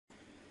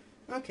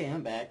Okay,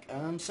 I'm back.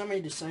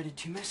 Somebody decided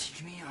to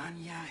message me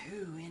on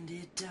Yahoo, and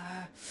it,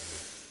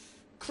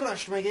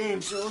 crushed my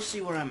game, so we'll see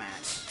where I'm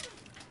at.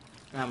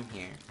 I'm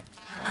here.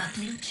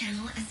 New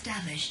channel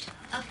established.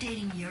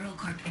 Updating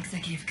Eurocorp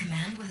Executive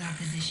Command with our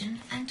position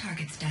and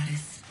target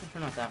status.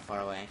 We're not that far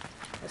away.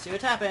 Let's see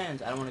what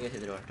happens. I don't want to get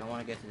through the door. Don't want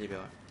to get through the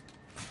door.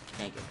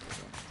 Can't get through the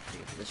door. Have to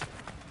get through this door.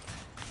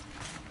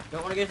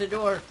 Don't want to get through the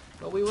door,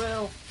 but we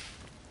will.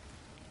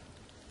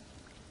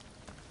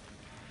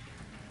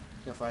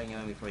 How far I can get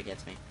him before he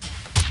gets me.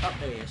 Oh,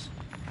 there he is.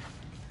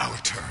 Our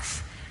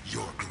turf,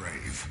 your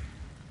grave.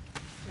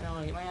 I don't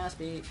want to get my ass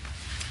beat.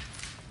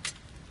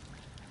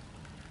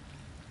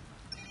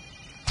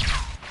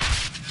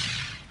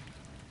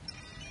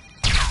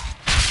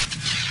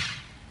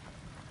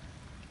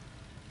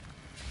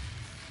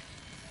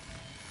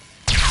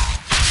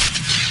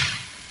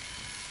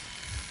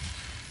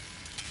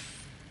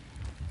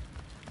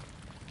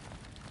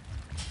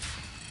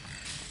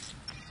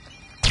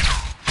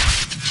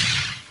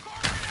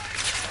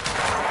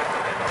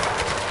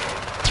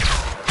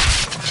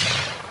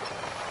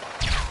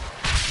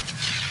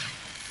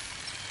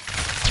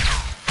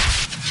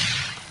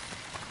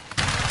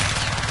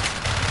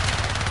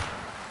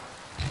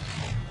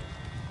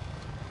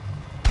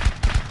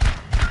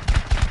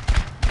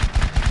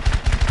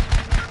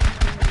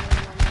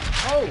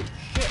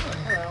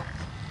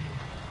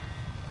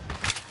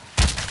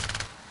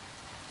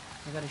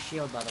 I got a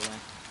shield, by the way.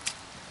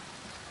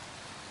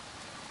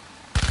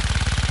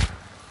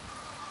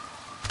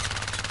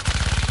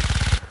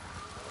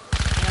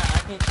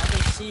 Yeah, I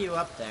can see you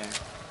up there.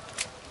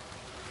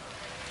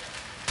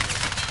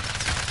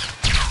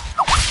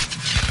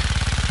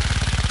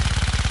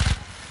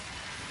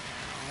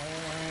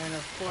 And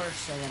of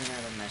course I got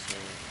another message.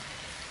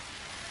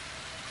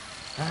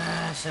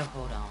 So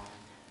hold on.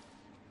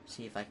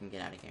 See if I can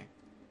get out of here.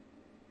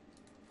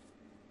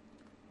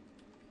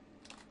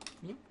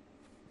 Yep.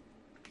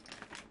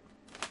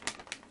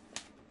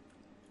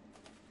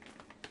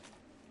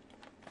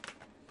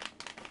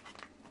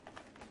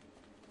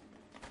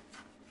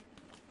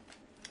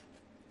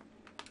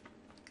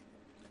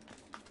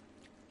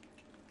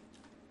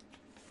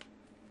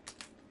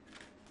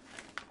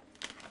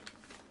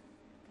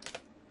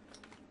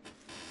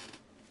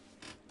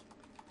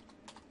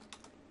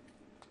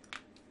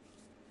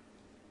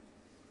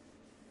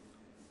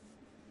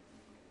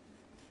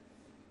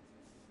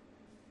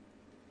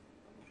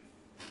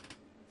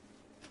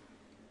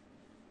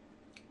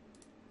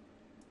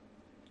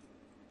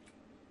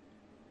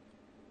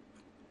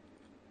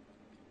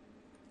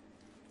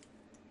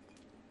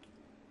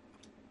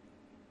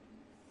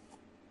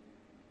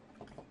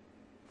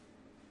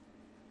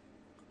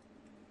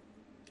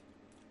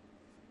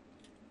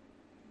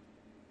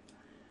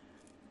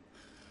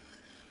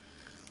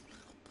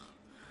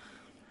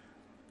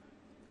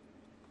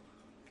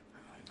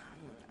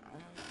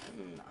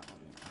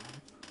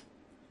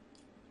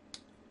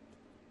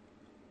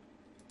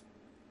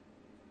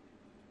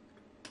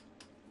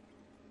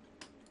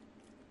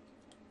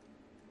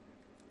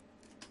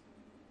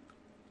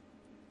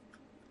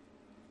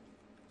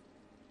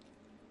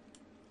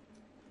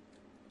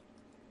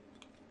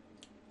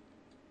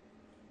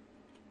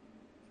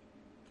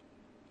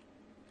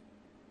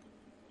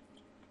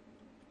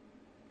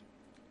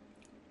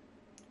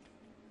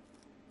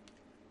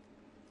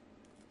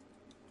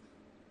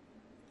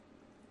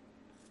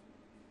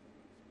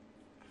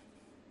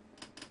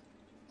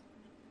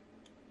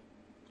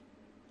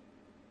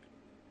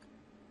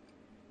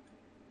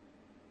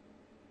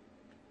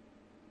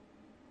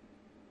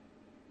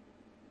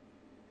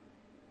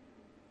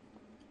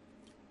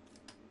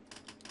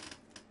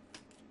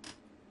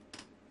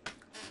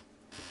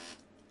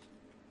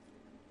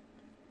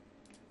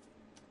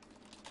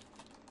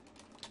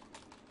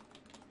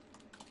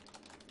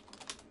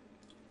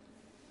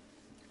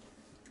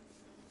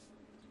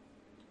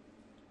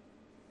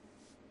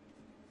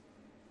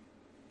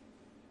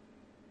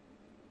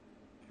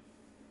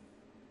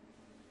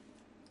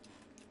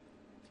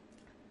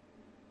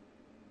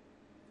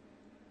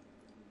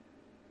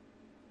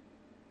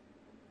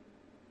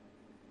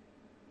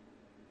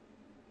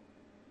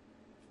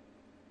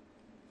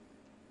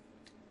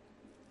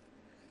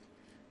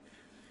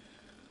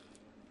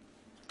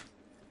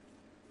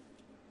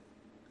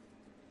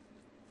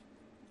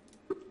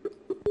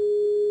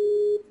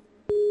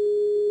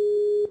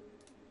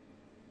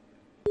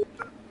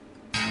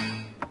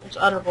 It's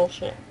utter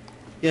bullshit.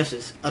 Yes,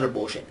 it's utter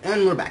bullshit.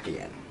 And we're back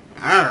again.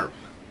 Arr!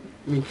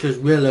 Because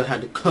Willow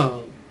had to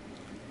come.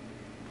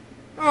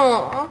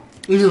 Aww.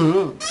 Yeah.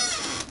 I'm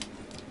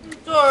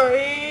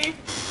sorry.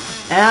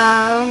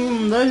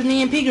 There's an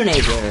EMP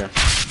grenade there.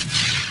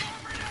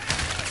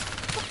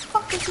 What the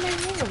fuck is my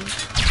name?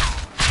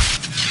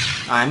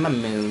 I'm a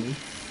moon.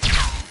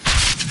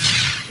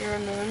 You're a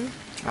moon?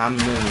 I'm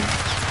moon.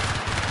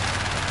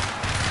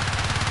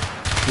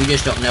 You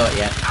just don't know it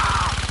yet.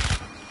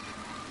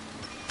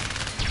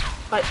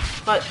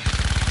 But,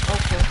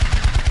 okay.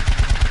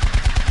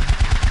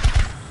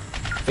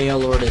 Fail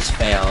Lord is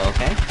fail,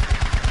 okay?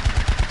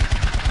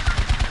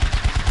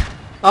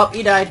 Oh,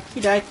 he died.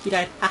 He died. He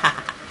died.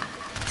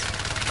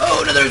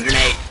 Oh, another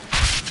grenade.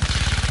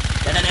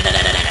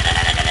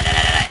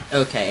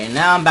 Okay, and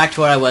now I'm back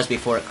to where I was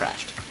before it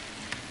crashed.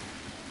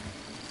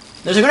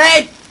 There's a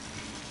grenade!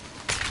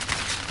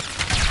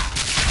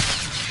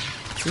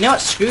 You know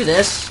what? Screw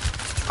this.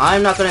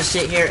 I'm not gonna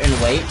sit here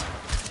and wait.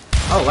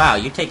 Oh wow,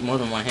 you take more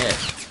than one hit.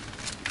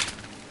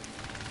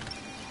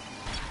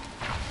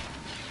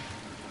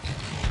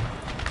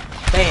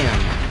 Bam.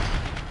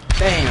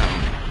 Bam.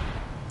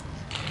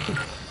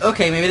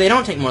 Okay, maybe they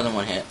don't take more than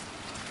one hit.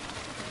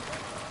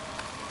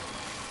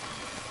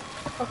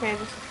 Okay,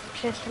 this is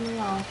pissing me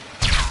off.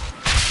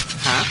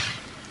 Huh?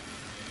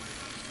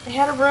 I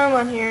had a room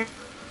on here,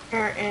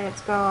 and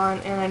it's gone,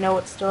 and I know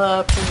it's still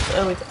up, because it's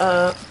always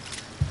up.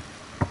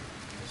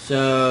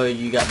 So,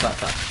 you got butt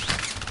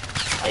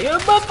fucked. Are you a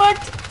butt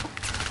fucked?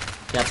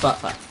 Yeah, butt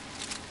fucked.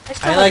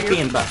 still I have like your-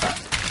 being butt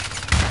fucked.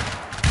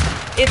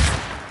 It's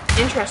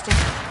interesting.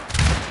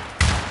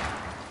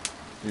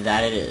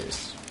 That it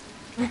is.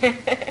 I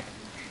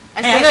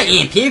Hey, I got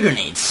EMP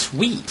grenades.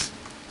 Sweet.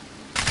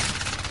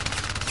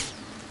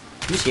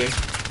 Who's here?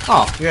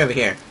 Oh, you're over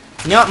here.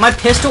 You know what? My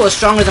pistol is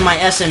stronger than my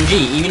SMG,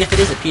 even if it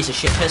is a piece of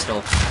shit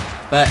pistol.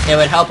 But it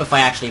would help if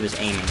I actually was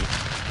aiming.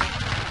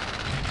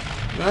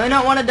 I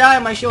don't want to die.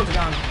 My shield's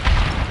gone.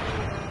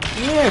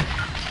 Yeah.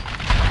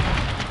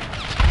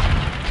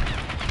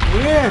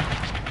 Yeah.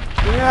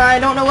 Yeah, I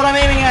don't know what I'm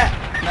aiming at.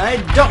 I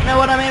don't know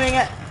what I'm aiming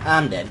at.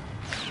 I'm dead.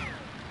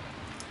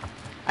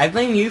 I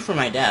blame you for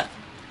my death.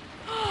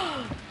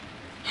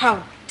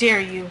 How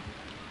dare you?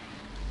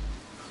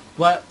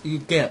 What you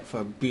get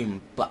for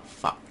being butt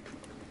fucked.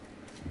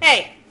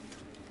 Hey!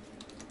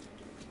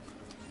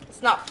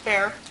 It's not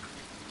fair.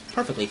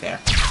 Perfectly fair.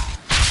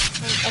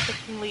 I'm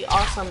epically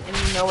awesome, and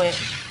you know it.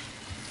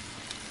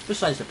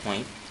 Besides the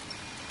point.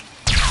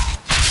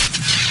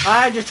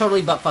 I just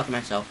totally butt fucked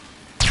myself.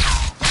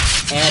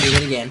 And I did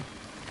it again.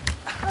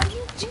 How do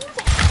you do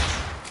that?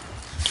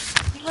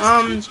 You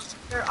must teach us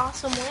your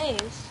awesome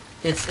ways.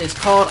 It's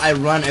called I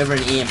run over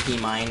an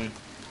EMP mine.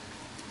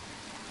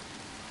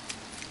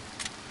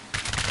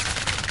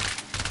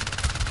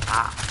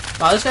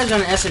 Wow, this guy's got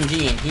an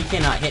SMG and he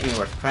cannot hit me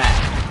worth crap.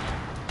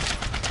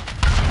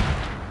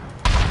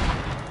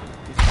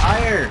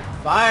 Fire!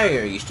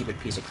 Fire, you stupid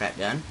piece of crap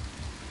gun.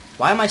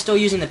 Why am I still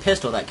using the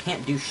pistol that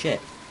can't do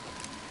shit?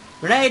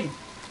 Grenade!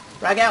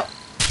 Frag out!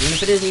 Even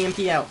if it is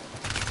EMP out.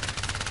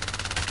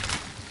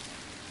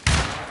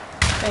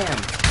 Bam!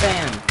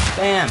 Bam!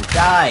 Bam!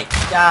 Die!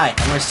 Die!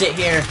 I'm gonna sit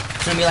here.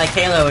 It's gonna be like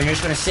Halo and you're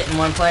just gonna sit in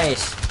one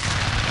place.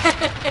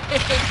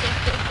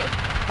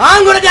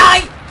 I'm gonna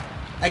die!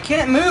 I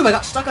can't move, I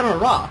got stuck on a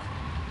rock.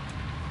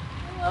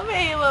 I love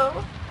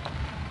Halo.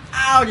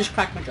 Ow, just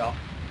cracked my jaw.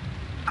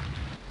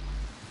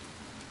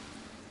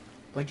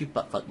 Why'd you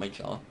butt fuck my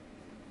jaw?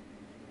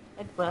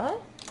 And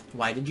what?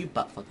 Why did you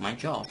butt fuck my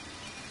jaw?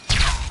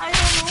 I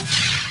don't know.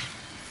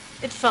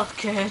 It felt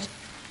good.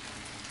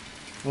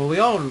 Well, we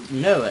all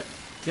know it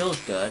feels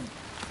good.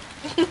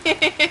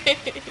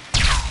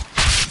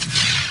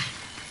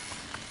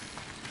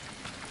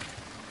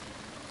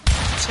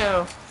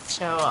 So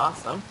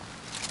awesome.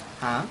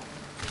 Huh?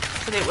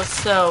 But it was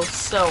so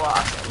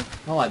awesome.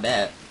 Oh, I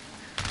bet.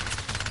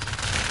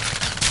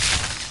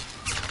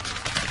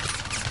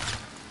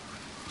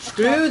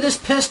 Screw this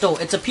pistol,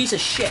 it's a piece of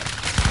shit.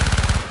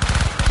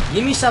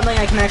 Give me something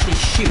I can actually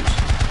shoot.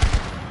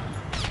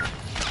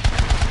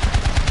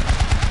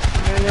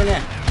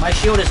 No. My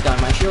shield is gone,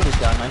 my shield is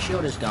gone, my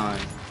shield is gone.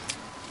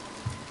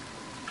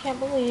 Can't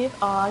believe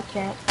I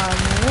can't find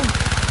my room.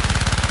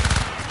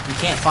 You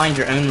can't find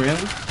your own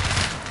room?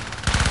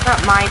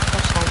 Not my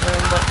personal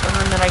room, but the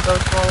room that I go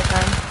to all the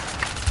time.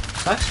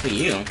 Sucks for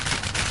you.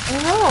 I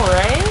know,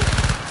 right?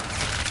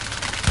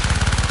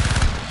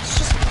 It's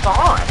just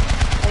gone.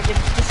 Like it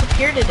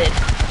disappeared, it did.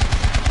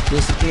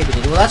 Disappeared.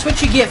 Well, that's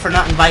what you get for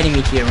not inviting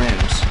me to your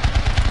rooms.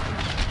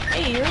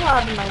 Hey, you're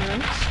allowed in my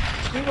rooms.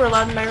 You were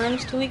allowed in my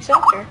rooms 2 weeks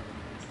after.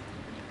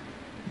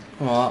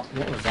 Well,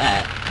 what was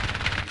that?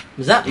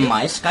 Was that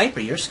my Skype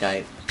or your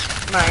Skype?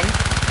 Mine.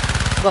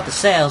 I was about to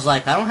say, I was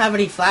like, I don't have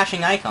any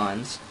flashing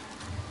icons.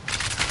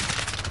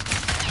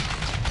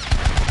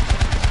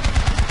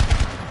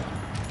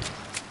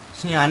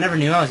 So, yeah, I never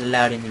knew I was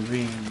allowed in the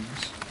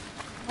rooms.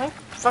 I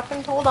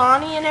fucking told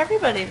Ani and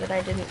everybody that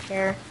I didn't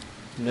care.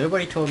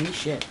 Nobody told me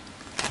shit.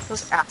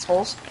 Those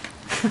assholes.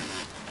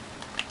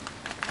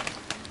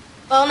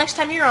 Well, next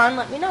time you're on,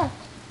 let me know.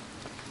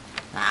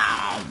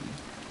 I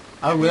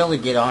don't really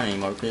get on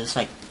anymore because it's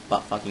like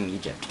butt fucking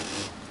Egypt.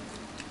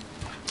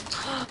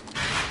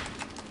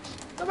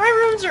 But my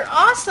rooms are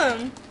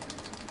awesome.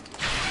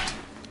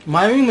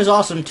 My room was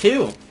awesome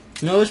too.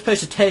 You know, I was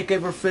supposed to take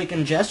over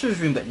freaking Jester's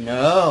room, but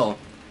no.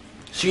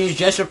 As soon as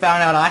Jester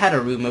found out I had a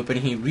room open,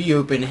 he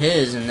reopened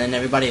his, and then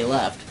everybody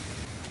left.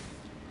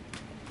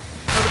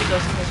 Nobody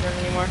goes in his room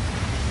anymore.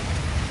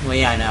 Well,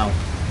 yeah, I know.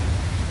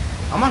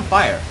 I'm on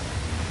fire.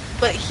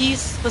 But he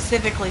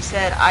specifically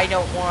said, I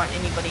don't want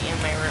anybody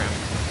in my room.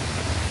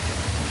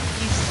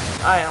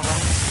 I don't know.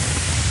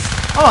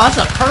 Oh, that's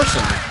a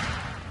person.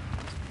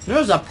 There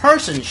was a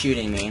person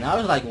shooting me, and I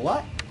was like,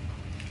 what?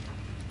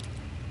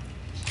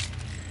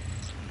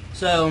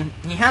 So,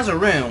 he has a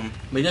room,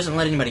 but he doesn't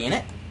let anybody in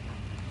it?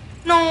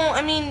 No,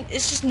 I mean,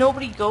 it's just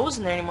nobody goes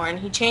in there anymore, and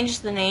he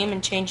changed the name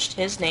and changed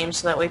his name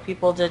so that way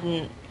people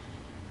didn't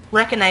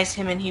recognize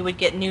him and he would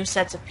get new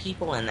sets of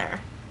people in there.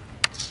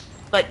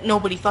 But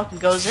nobody fucking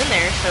goes in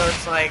there, so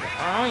it's like,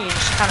 oh, you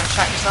just kind of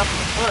shot yourself in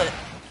the foot.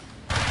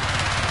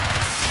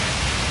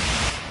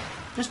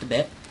 Just a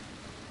bit.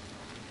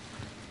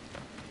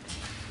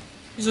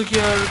 He's like,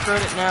 yeah, I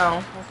regret it now.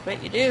 I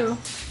bet you do.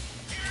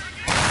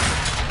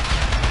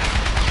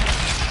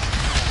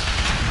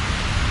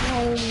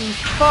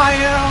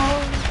 Fire!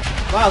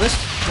 Wow, this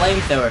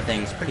flamethrower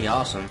thing's pretty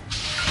awesome.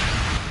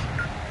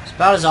 It's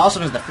about as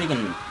awesome as the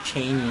freaking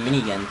chain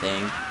minigun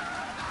thing.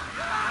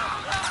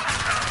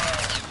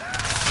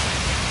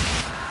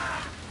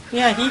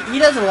 Yeah, he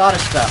does a lot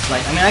of stuff.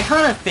 Like, I mean, I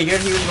kind of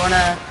figured he was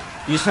gonna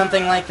do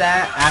something like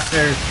that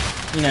after,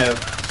 you know,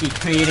 he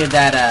created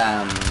that,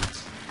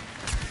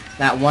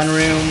 that one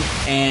room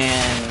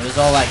and was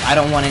all like, I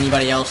don't want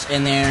anybody else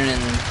in there,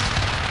 and,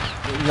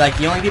 like,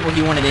 the only people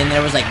he wanted in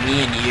there was, like,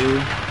 me and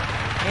you.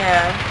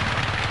 Yeah.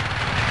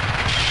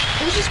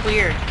 It was just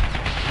weird.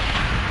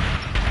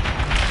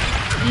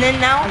 And then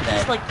now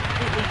he's, like,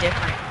 completely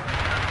different.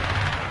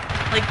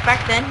 Like,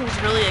 back then he was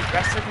really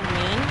aggressive and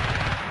mean.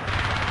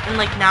 And,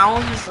 like,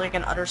 now he's, like,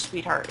 an utter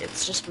sweetheart.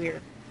 It's just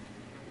weird.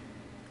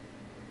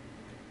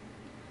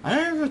 I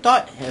never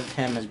thought of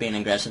him as being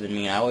aggressive and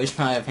mean. I always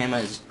thought of him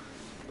as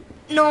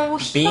No,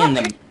 he's being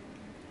not the...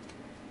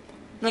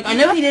 Like, I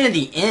know what he did at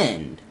the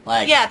end.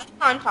 Like, Yeah, that's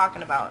what I'm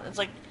talking about. It's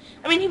like,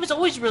 I mean, he was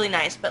always really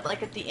nice, but,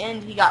 like, at the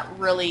end he got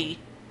really,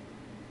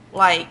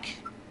 like...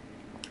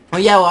 well,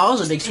 yeah, well, I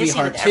was a big Hissy with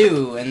sweetheart,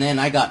 too, and then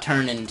I got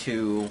turned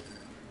into,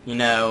 you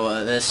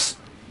know, this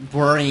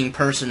worrying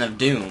person of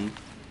doom.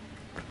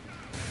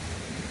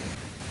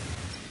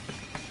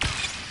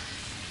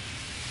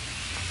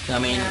 So, I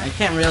mean, I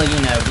can't really,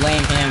 you know,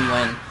 blame him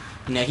when,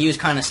 you know, he was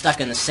kind of stuck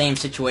in the same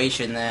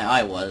situation that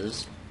I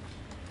was.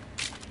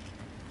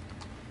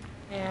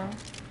 Yeah.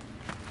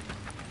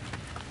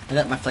 I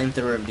got my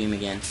flamethrower of doom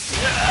again.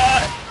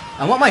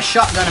 I want my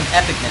shotgun of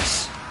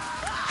epicness.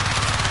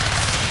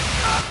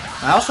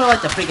 I also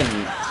like the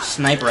freaking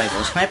sniper rifle.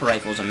 The sniper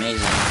rifle is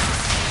amazing.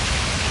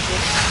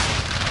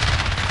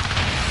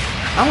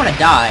 I'm gonna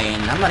die,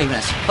 and I'm not even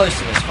as close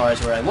to as far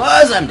as where I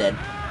was. I'm dead.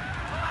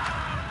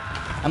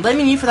 I'm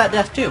blaming you for that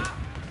death, too.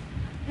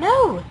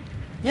 No!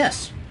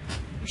 Yes.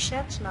 You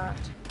shit's not.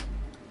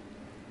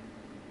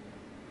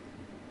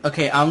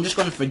 Okay, I'm just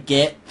gonna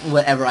forget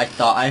whatever I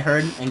thought I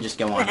heard and just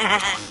go on.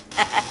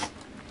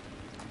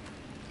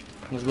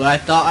 Because what I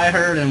thought I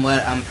heard and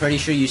what I'm pretty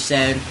sure you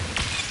said,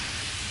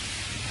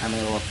 I'm a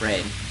little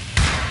afraid.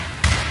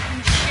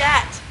 You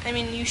shat. I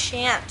mean, you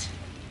shan't.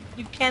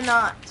 You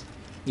cannot.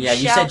 Yeah,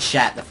 you said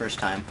shat the first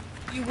time.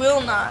 You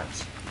will not.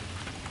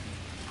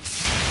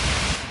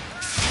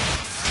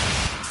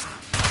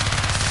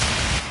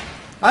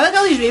 I like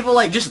how these people,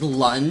 like, just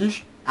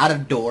lunge out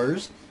of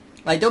doors.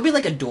 Like, there'll be,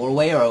 like, a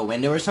doorway or a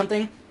window or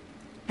something.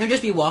 They'll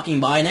just be walking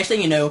by. Next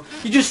thing you know,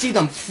 you just see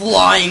them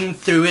flying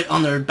through it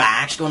on their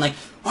backs, going like,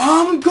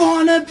 I'm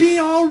gonna be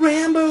all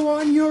Rambo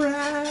on your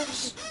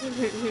ass.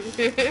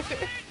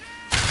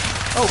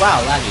 Oh,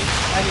 wow, laggy.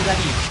 Laggy,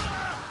 laggy.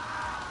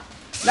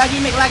 Laggy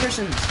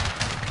McLaggersons.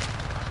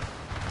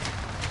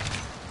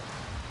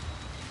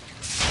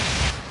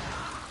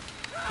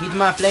 Eat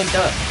my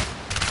flamethrower.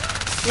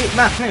 Eat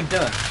my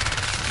flamethrower.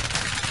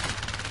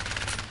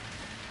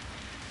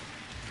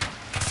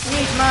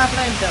 Eat my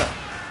flamethrower.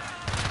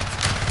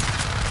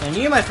 And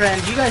you, my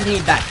friends, you guys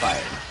need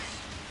backfire.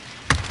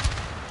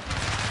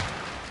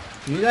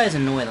 You guys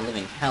annoy the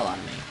living hell out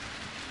of me.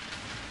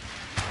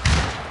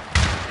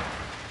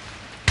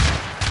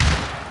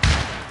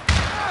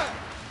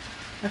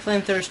 My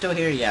flamethrower's still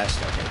here? Yeah, it's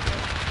still here.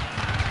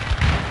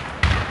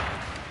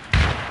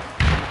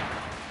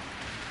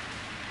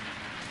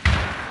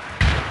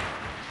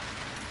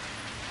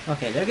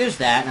 Okay, there goes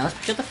that. Now let's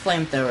pick up the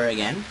flamethrower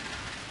again.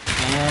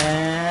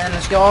 And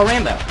let's go all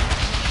Rambo.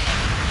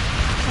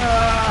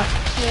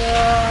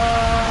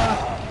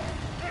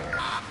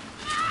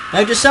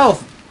 Note to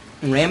self,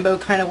 Rambo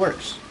kind of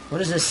works.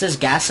 What is this? It says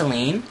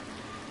gasoline.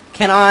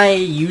 Can I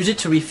use it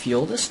to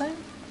refuel this thing?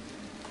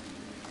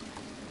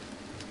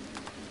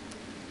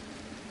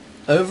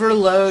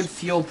 Overload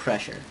fuel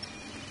pressure.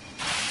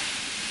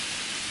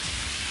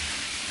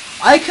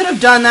 I could have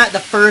done that the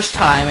first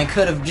time and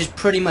could have just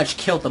pretty much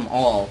killed them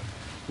all.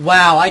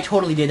 Wow, I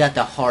totally did that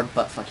the hard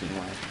butt fucking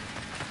way.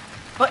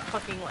 Butt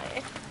fucking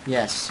way.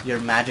 Yes, your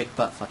magic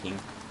butt fucking.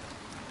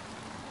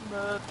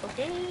 Butt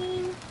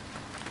fucking.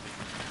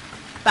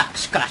 Back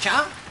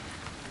scratcher.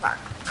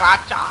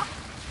 Gotcha.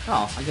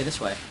 Oh, I go this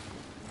way.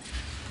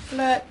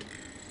 Let.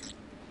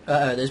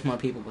 Uh-oh, there's more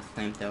people with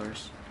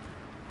flamethrowers.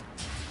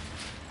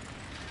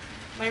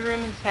 My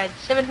room has had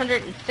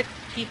 706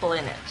 people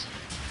in it.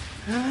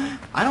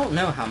 I don't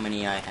know how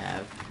many I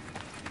have.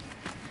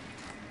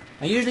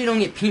 I usually don't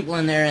get people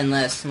in there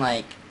unless,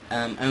 like,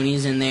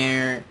 Oni's in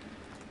there,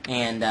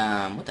 and,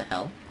 what the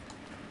hell?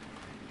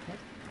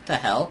 The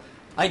hell?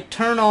 I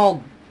turn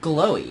all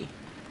glowy.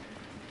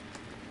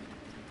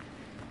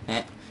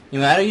 You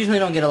know, I usually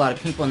don't get a lot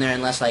of people in there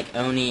unless like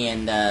Oni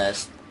and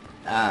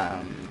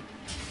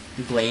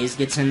Blaze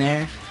gets in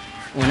there.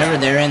 Whenever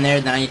they're in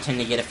there, then I tend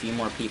to get a few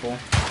more people.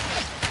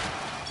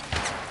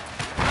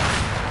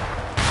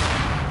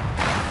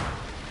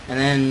 And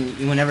then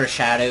whenever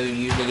Shadow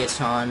usually gets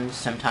on,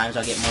 sometimes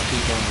I'll get more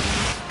people.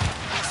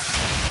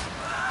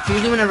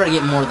 Usually whenever I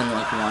get more than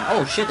like one.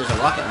 Oh shit, there's a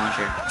rocket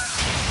launcher.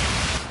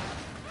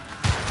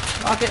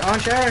 Rocket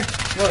launcher!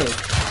 Whoa.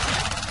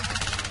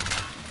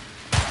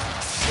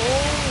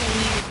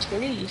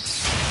 Holy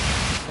titties.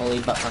 Holy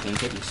butt fucking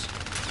titties.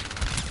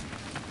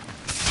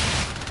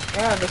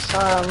 Yeah,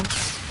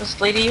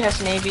 this lady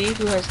has an AV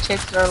who has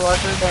tits that are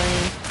larger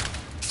than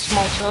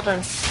small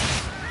children.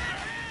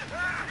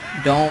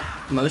 Don't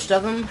most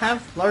of them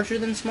have larger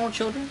than small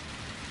children?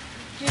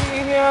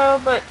 Yeah,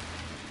 but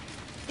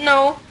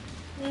no,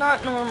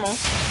 not normal.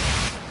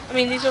 I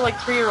mean, these are like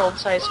 3-year-old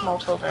size small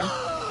children.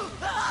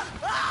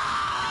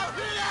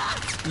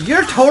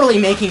 You're totally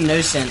making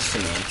no sense to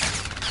me.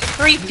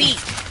 3 feet.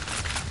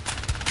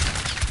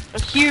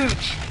 They're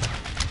huge.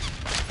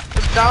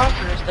 They're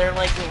donkers. They're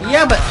like...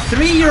 Yeah, but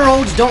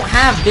 3-year-olds don't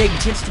have big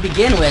tits to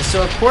begin with,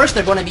 so of course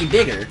they're going to be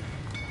bigger.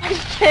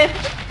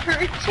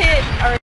 Her tits are